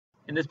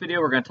In this video,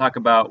 we're going to talk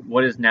about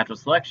what is natural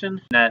selection.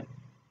 In that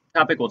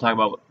topic, we'll talk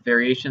about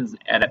variations,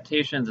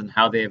 adaptations, and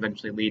how they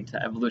eventually lead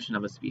to evolution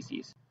of a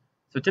species.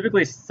 So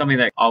typically, something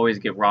that I always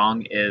get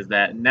wrong is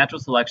that natural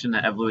selection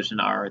and evolution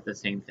are the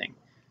same thing.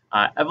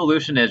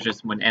 Evolution is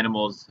just when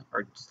animals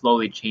are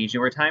slowly changing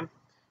over time.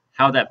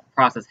 How that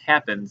process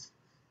happens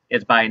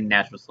is by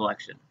natural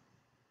selection.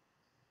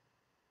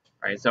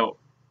 Right? So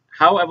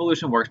how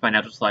evolution works by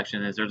natural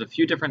selection is there's a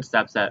few different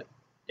steps that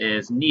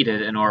is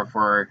needed in order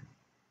for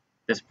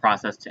this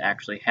process to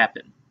actually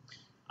happen.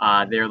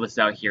 They're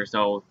listed out here.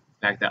 So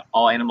the fact that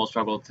all animals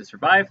struggle to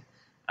survive,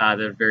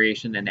 the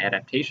variation and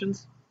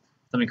adaptations,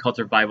 something called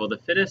survival of the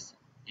fittest,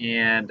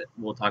 and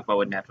we'll talk about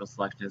what natural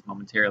selection is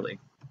momentarily.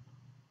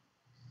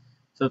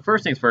 So the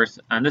first things first,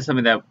 and this is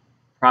something that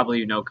probably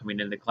you know coming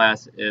into the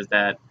class, is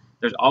that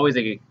there's always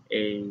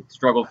a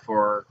struggle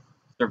for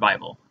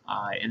survival.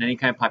 In any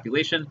kind of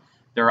population,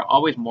 there are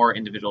always more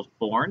individuals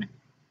born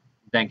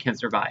than can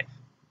survive.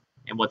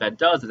 And what that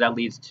does is that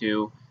leads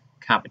to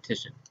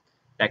competition.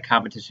 That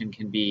competition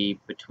can be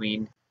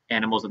between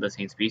animals of the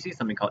same species,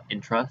 something called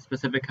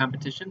intra-specific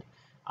competition.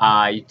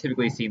 You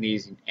typically see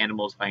these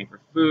animals fighting for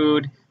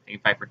food, they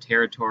can fight for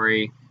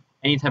territory,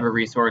 any type of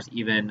resource,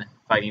 even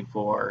fighting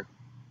for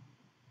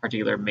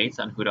particular mates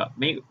on who to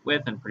mate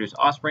with and produce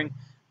offspring.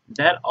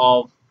 That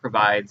all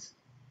provides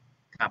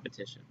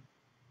competition.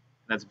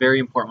 That's very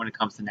important when it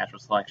comes to natural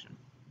selection.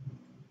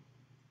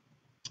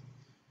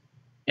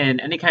 In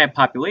any kind of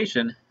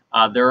population,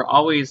 there are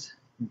always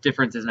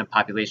differences in a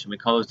population. We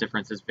call those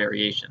differences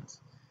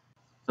variations.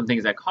 Some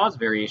things that cause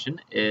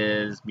variation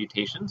is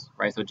mutations,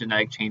 right? So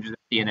genetic changes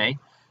in DNA,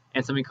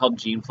 and something called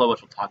gene flow,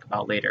 which we'll talk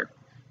about later.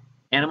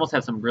 Animals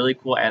have some really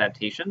cool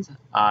adaptations.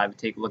 If you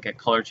take a look at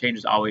color change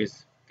is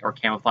always, or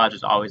camouflage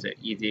is always an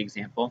easy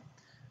example.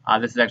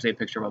 This is actually a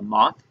picture of a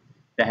moth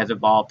that has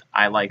evolved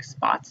eye-like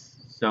spots.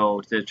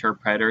 So to deter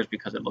predators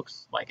because it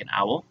looks like an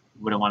owl.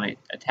 You wouldn't want to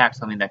attack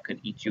something that could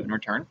eat you in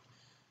return.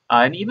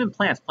 And even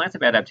plants. Plants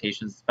have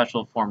adaptations,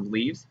 special formed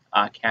leaves.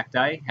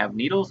 Cacti have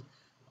needles,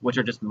 which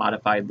are just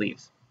modified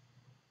leaves.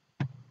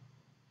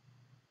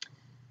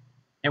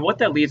 And what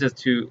that leads us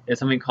to is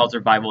something called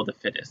survival of the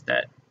fittest,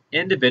 that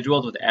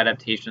individuals with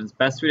adaptations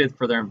best suited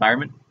for their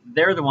environment,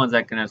 they're the ones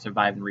that are going to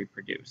survive and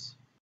reproduce.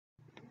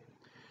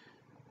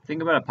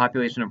 Think about a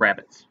population of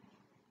rabbits.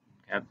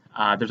 Okay.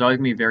 There's always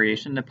going to be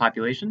variation in the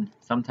population.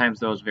 Sometimes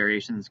those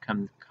variations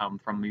come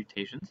from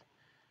mutations.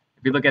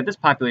 If you look at this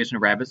population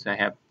of rabbits, I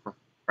have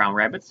brown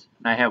rabbits,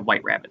 and I have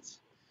white rabbits.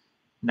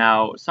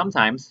 Now,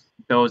 sometimes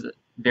those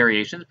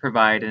variations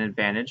provide an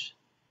advantage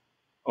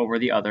over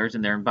the others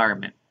in their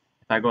environment.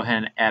 If I go ahead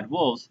and add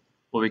wolves,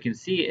 what we can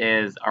see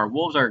is our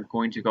wolves are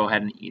going to go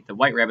ahead and eat the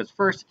white rabbits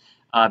first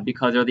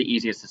because they're the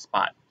easiest to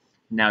spot.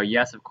 Now,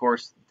 yes, of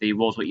course, the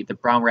wolves will eat the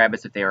brown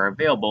rabbits if they are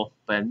available,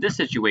 but in this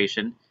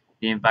situation,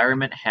 the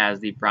environment has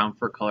the brown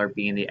fur color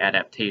being the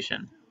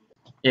adaptation.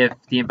 If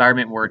the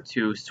environment were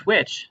to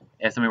switch,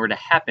 if something were to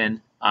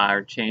happen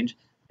or change,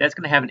 that's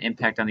going to have an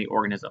impact on the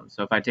organism.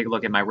 So if I take a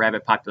look at my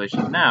rabbit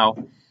population now,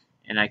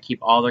 and I keep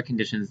all their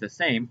conditions the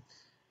same,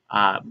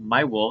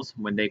 my wolves,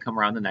 when they come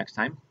around the next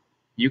time,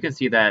 you can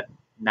see that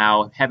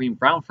now having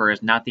brown fur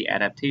is not the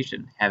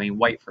adaptation, having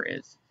white fur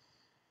is.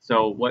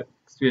 So what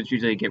students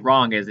usually get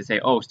wrong is they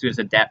say, oh, students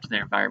adapt to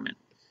their environment.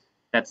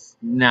 That's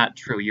not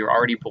true. You're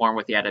already born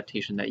with the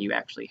adaptation that you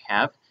actually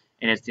have,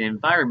 and it's the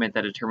environment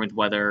that determines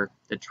whether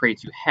the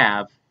traits you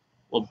have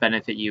will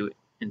benefit you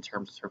in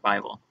terms of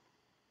survival.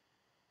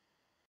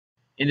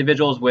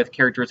 Individuals with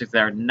characteristics that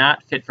are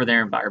not fit for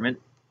their environment,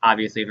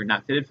 obviously if you're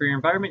not fitted for your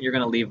environment, you're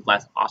going to leave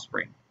less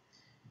offspring.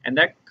 And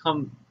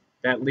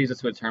that leads us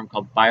to a term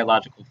called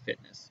biological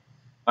fitness.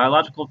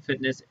 Biological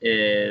fitness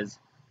is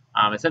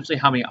essentially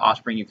how many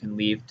offspring you can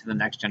leave to the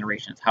next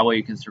generations, how well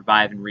you can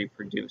survive and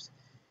reproduce.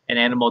 An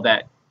animal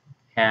that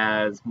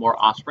has more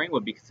offspring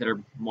would be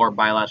considered more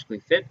biologically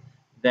fit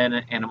than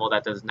an animal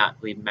that does not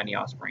leave many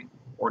offspring,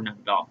 or none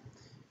at all.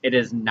 It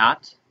is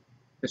not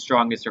the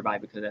strongest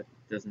survive because that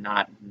does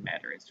not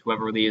matter. It's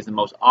whoever leaves the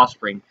most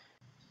offspring.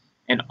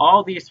 And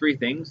all these three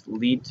things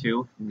lead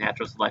to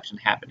natural selection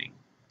happening.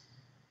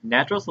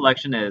 Natural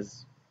selection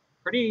is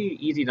pretty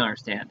easy to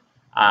understand.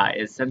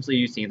 Essentially,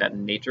 you see that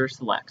nature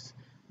selects.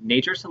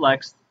 Nature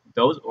selects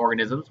those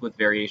organisms with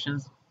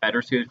variations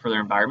better suited for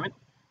their environment,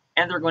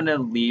 and they're going to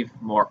leave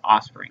more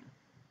offspring.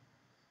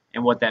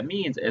 And what that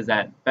means is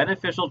that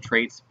beneficial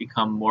traits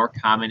become more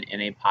common in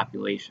a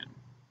population.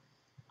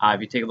 If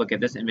you take a look at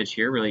this image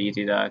here, really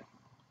easy to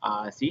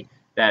see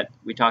that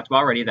we talked about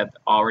already, that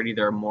already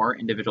there are more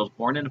individuals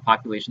born in a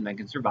population that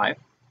can survive.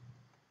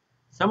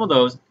 Some of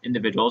those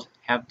individuals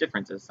have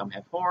differences. Some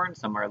have horns,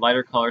 some are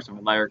lighter color, some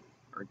are lighter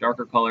or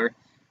darker color.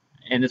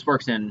 And this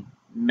works in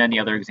many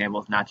other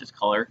examples, not just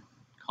color.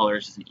 Color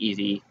is just an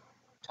easy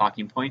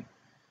talking point.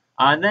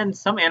 And then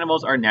some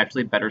animals are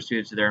naturally better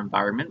suited to their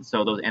environment.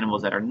 So those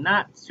animals that are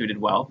not suited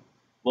well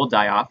will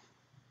die off,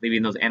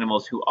 leaving those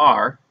animals who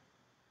are,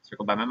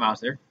 circled by my mouse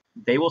there,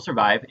 they will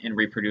survive and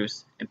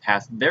reproduce and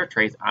pass their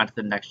traits on to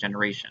the next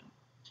generation.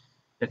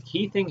 The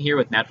key thing here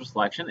with natural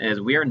selection is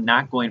we are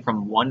not going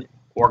from one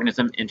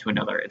organism into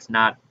another. It's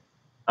not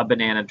a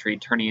banana tree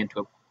turning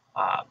into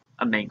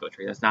a mango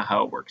tree. That's not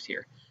how it works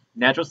here.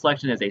 Natural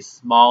selection is a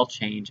small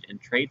change in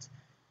traits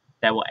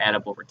that will add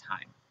up over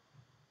time.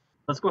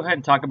 Let's go ahead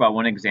and talk about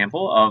one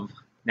example of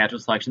natural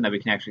selection that we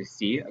can actually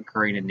see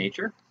occurring in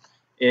nature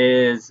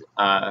is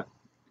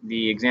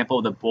the example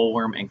of the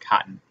bollworm and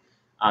cotton.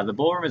 The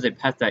bollworm is a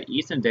pest that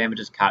eats and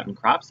damages cotton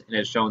crops, and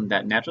has shown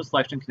that natural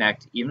selection can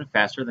act even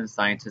faster than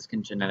scientists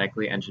can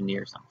genetically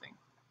engineer something.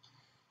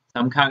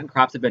 Some cotton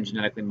crops have been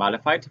genetically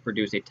modified to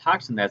produce a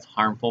toxin that's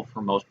harmful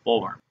for most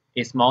bollworms.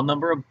 A small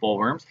number of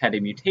bollworms had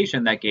a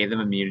mutation that gave them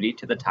immunity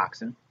to the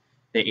toxin.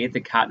 They ate the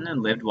cotton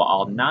and lived while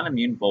all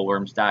non-immune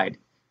bollworms died.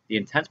 The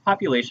intense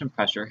population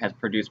pressure has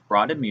produced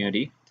broad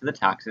immunity to the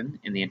toxin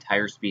in the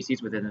entire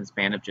species within the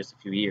span of just a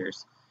few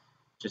years.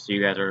 Just so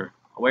you guys are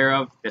aware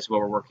of, this is what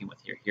we're working with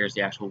here. Here's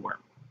the actual worm.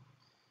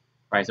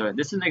 Right, so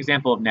this is an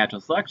example of natural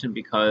selection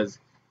because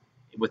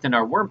within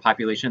our worm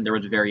population there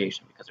was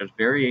variation, because there's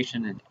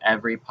variation in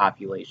every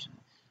population.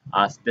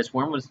 This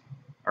worm was,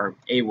 or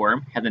a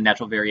worm, had the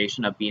natural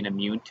variation of being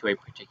immune to a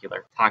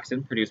particular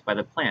toxin produced by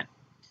the plant.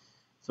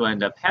 So what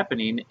ended up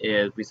happening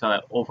is we saw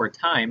that over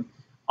time,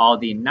 all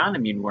the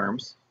non-immune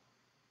worms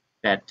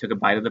that took a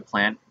bite of the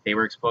plant, they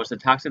were exposed to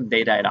the toxin,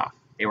 they died off.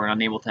 They were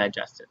unable to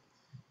digest it.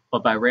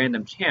 But by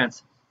random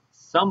chance,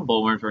 some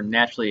bollworms were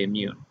naturally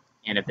immune.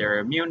 And if they were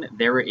immune,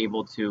 they were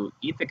able to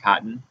eat the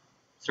cotton,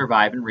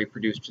 survive, and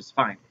reproduce just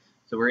fine.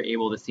 So we're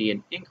able to see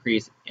an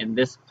increase in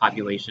this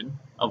population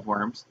of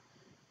worms.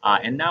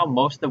 And now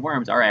most of the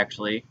worms are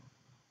actually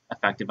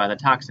affected by the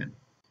toxin.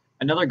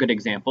 Another good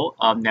example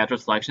of natural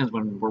selection is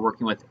when we're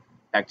working with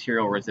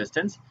bacterial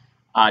resistance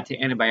to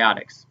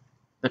antibiotics.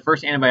 The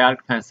first antibiotic,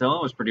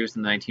 penicillin, was produced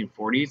in the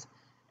 1940s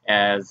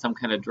as some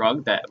kind of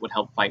drug that would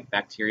help fight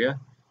bacteria.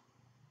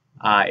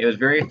 It was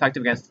very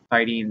effective against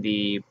fighting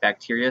the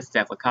bacteria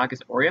Staphylococcus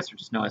aureus,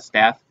 which is known as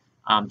staph.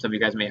 Some of you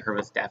guys may have heard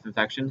of a staph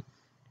infection.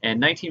 In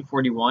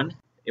 1941,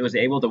 it was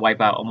able to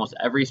wipe out almost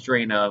every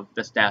strain of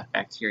the staph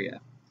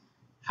bacteria.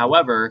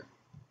 However,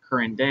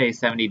 current day,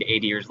 70 to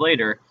 80 years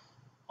later,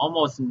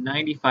 almost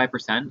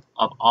 95%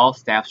 of all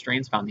staph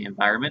strains found in the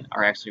environment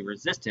are actually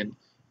resistant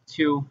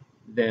to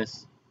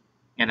this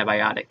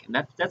antibiotic,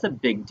 and that's a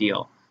big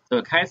deal.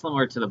 So kind of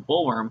similar to the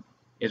bollworm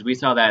is we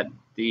saw that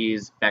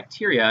these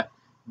bacteria,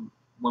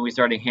 when we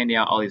started handing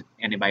out all these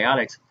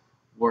antibiotics,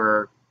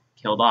 were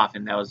killed off,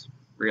 and that was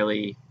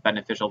really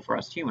beneficial for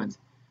us humans.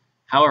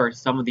 However,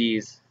 some of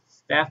these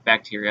staph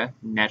bacteria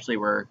naturally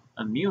were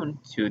immune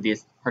to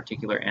this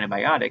particular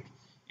antibiotic,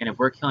 and if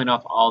we're killing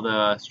off all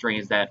the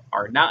strains that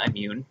are not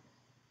immune,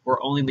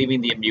 we're only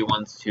leaving the immune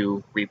ones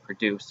to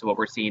reproduce. So what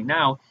we're seeing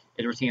now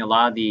is we're seeing a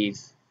lot of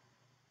these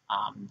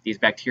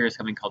bacteria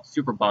coming called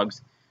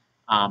superbugs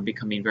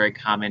becoming very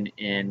common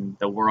in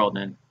the world,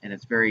 and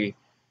it's very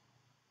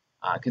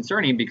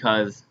concerning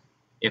because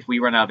if we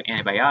run out of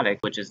antibiotic,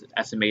 which is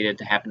estimated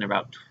to happen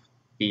about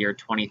the year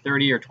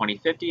 2030 or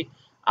 2050,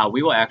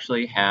 we will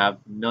actually have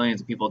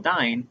millions of people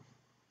dying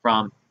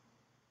from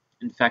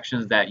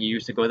infections that you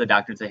used to go to the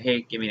doctor and say,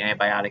 hey, give me an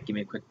antibiotic, give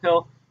me a quick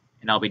pill,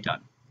 and I'll be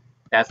done.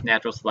 That's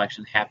natural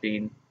selection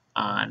happening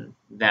on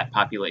that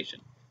population.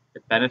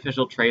 The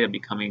beneficial trait of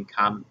becoming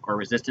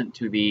resistant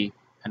to the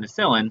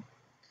penicillin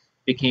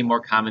became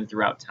more common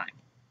throughout time.